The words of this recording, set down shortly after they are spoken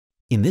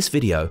In this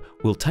video,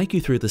 we'll take you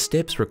through the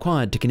steps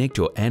required to connect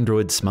your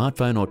Android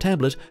smartphone or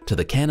tablet to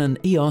the Canon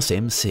EOS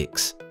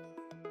M6.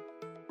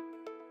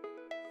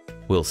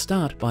 We'll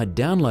start by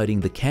downloading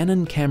the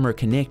Canon Camera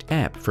Connect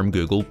app from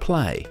Google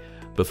Play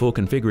before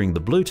configuring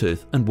the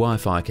Bluetooth and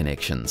Wi-Fi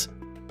connections.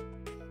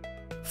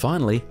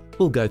 Finally,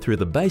 we'll go through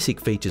the basic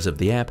features of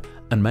the app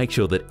and make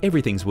sure that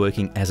everything's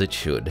working as it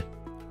should.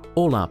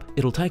 All up,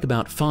 it'll take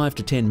about 5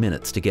 to 10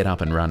 minutes to get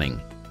up and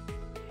running.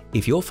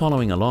 If you're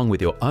following along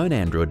with your own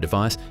Android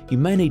device, you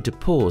may need to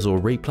pause or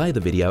replay the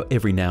video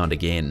every now and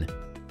again.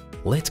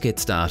 Let's get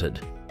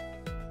started.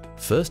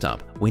 First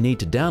up, we need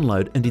to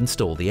download and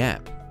install the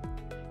app.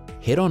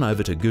 Head on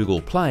over to Google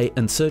Play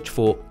and search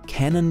for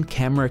Canon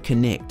Camera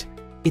Connect.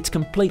 It's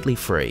completely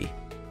free.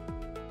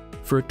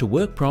 For it to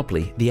work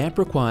properly, the app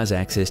requires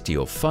access to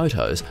your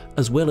photos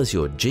as well as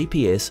your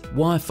GPS,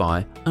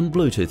 Wi-Fi and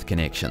Bluetooth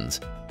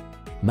connections.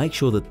 Make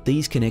sure that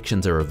these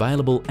connections are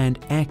available and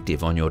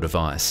active on your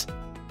device.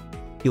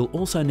 You'll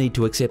also need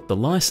to accept the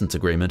license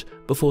agreement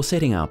before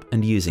setting up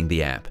and using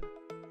the app.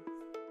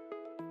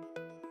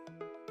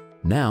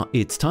 Now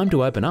it's time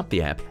to open up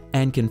the app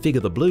and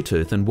configure the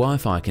Bluetooth and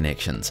Wi-Fi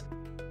connections.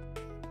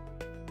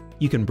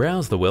 You can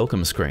browse the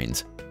welcome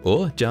screens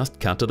or just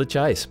cut to the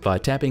chase by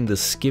tapping the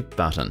skip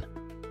button.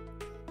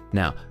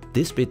 Now,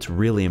 this bit's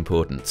really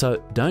important,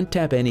 so don't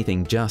tap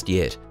anything just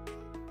yet.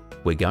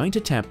 We're going to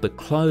tap the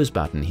close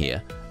button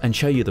here and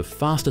show you the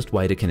fastest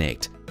way to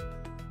connect.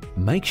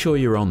 Make sure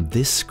you're on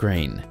this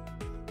screen.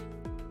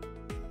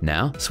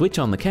 Now switch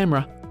on the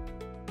camera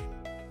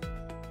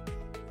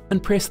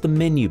and press the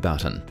menu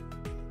button.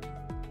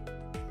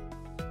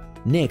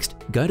 Next,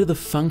 go to the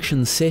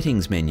Function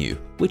Settings menu,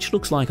 which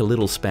looks like a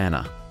little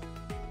spanner.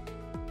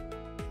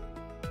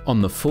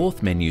 On the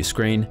fourth menu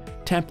screen,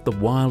 tap the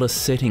Wireless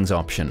Settings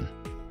option.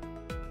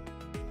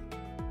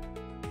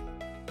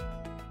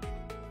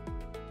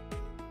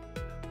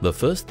 The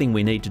first thing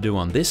we need to do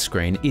on this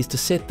screen is to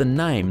set the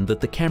name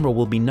that the camera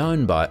will be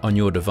known by on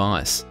your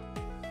device.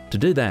 To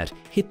do that,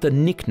 hit the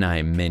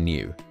Nickname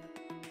menu.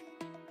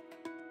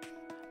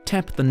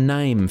 Tap the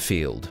Name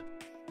field.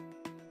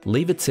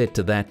 Leave it set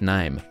to that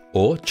name,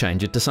 or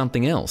change it to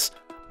something else,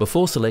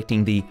 before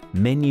selecting the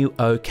Menu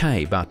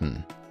OK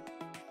button.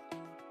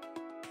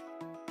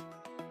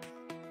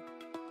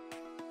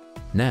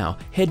 Now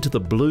head to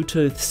the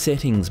Bluetooth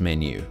Settings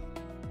menu.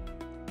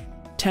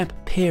 Tap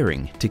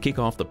Pairing to kick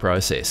off the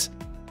process.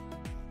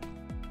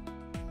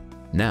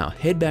 Now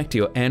head back to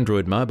your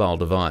Android mobile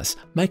device,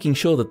 making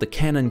sure that the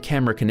Canon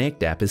Camera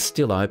Connect app is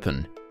still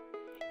open.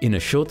 In a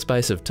short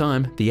space of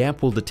time, the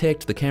app will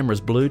detect the camera's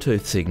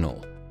Bluetooth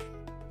signal.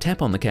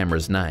 Tap on the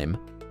camera's name.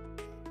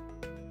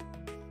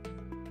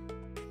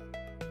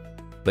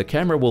 The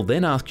camera will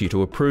then ask you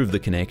to approve the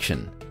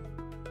connection.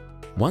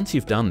 Once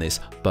you've done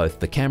this, both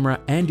the camera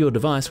and your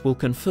device will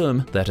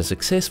confirm that a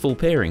successful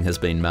pairing has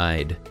been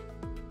made.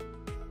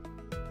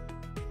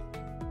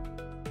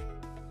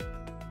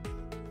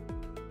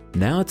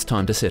 Now it's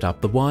time to set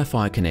up the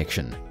Wi-Fi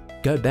connection.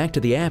 Go back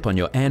to the app on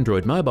your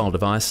Android mobile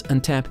device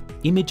and tap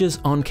Images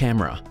on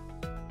Camera.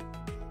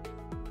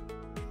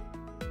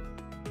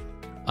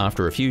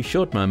 After a few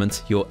short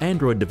moments, your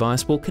Android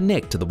device will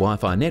connect to the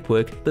Wi-Fi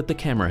network that the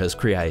camera has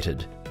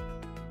created.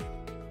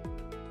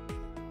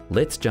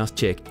 Let's just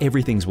check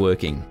everything's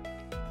working.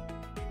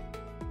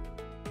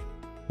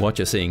 What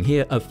you're seeing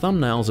here are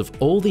thumbnails of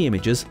all the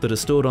images that are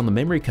stored on the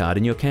memory card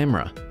in your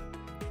camera.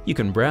 You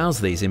can browse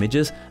these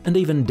images and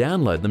even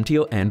download them to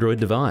your Android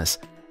device.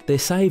 They're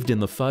saved in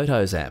the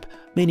Photos app,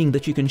 meaning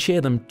that you can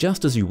share them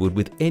just as you would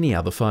with any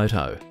other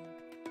photo.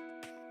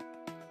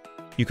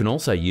 You can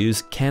also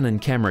use Canon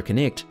Camera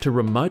Connect to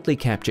remotely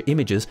capture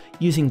images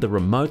using the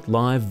Remote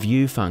Live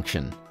View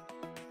function.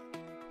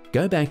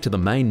 Go back to the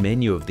main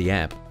menu of the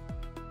app.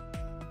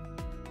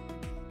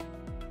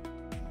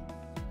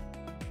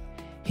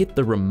 Hit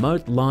the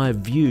Remote Live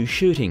View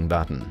Shooting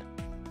button.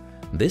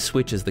 This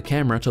switches the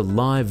camera to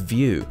live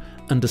view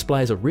and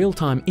displays a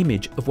real-time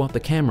image of what the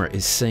camera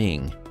is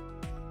seeing.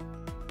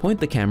 Point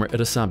the camera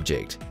at a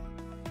subject.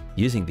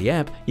 Using the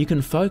app, you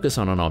can focus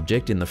on an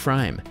object in the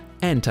frame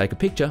and take a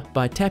picture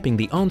by tapping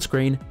the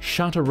on-screen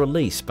Shutter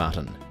Release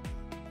button.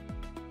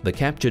 The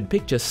captured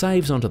picture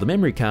saves onto the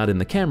memory card in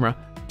the camera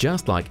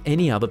just like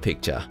any other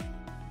picture.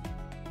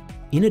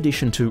 In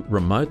addition to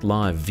Remote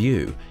Live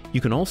View, you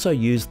can also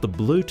use the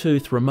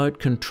Bluetooth Remote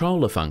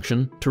Controller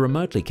function to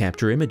remotely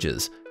capture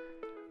images.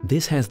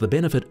 This has the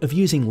benefit of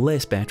using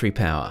less battery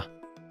power.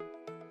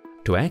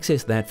 To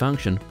access that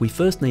function, we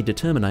first need to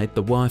terminate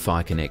the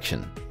Wi-Fi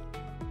connection.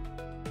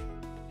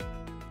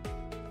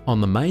 On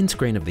the main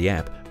screen of the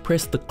app,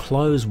 press the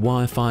Close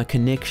Wi-Fi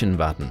Connection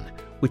button,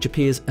 which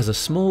appears as a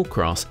small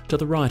cross to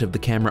the right of the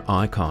camera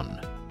icon.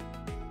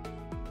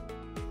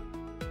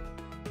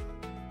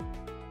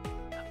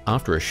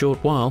 After a short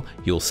while,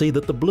 you'll see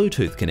that the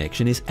Bluetooth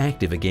connection is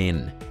active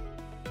again.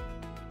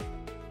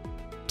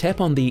 Tap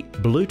on the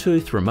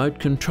Bluetooth Remote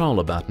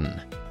Controller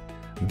button.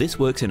 This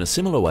works in a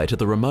similar way to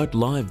the Remote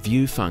Live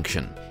View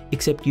function,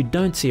 except you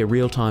don't see a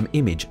real-time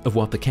image of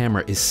what the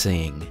camera is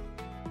seeing.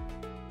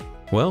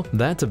 Well,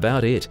 that's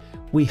about it.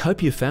 We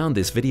hope you found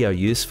this video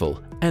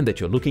useful and that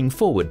you're looking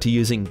forward to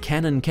using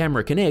Canon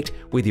Camera Connect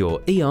with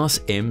your EOS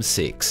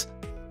M6.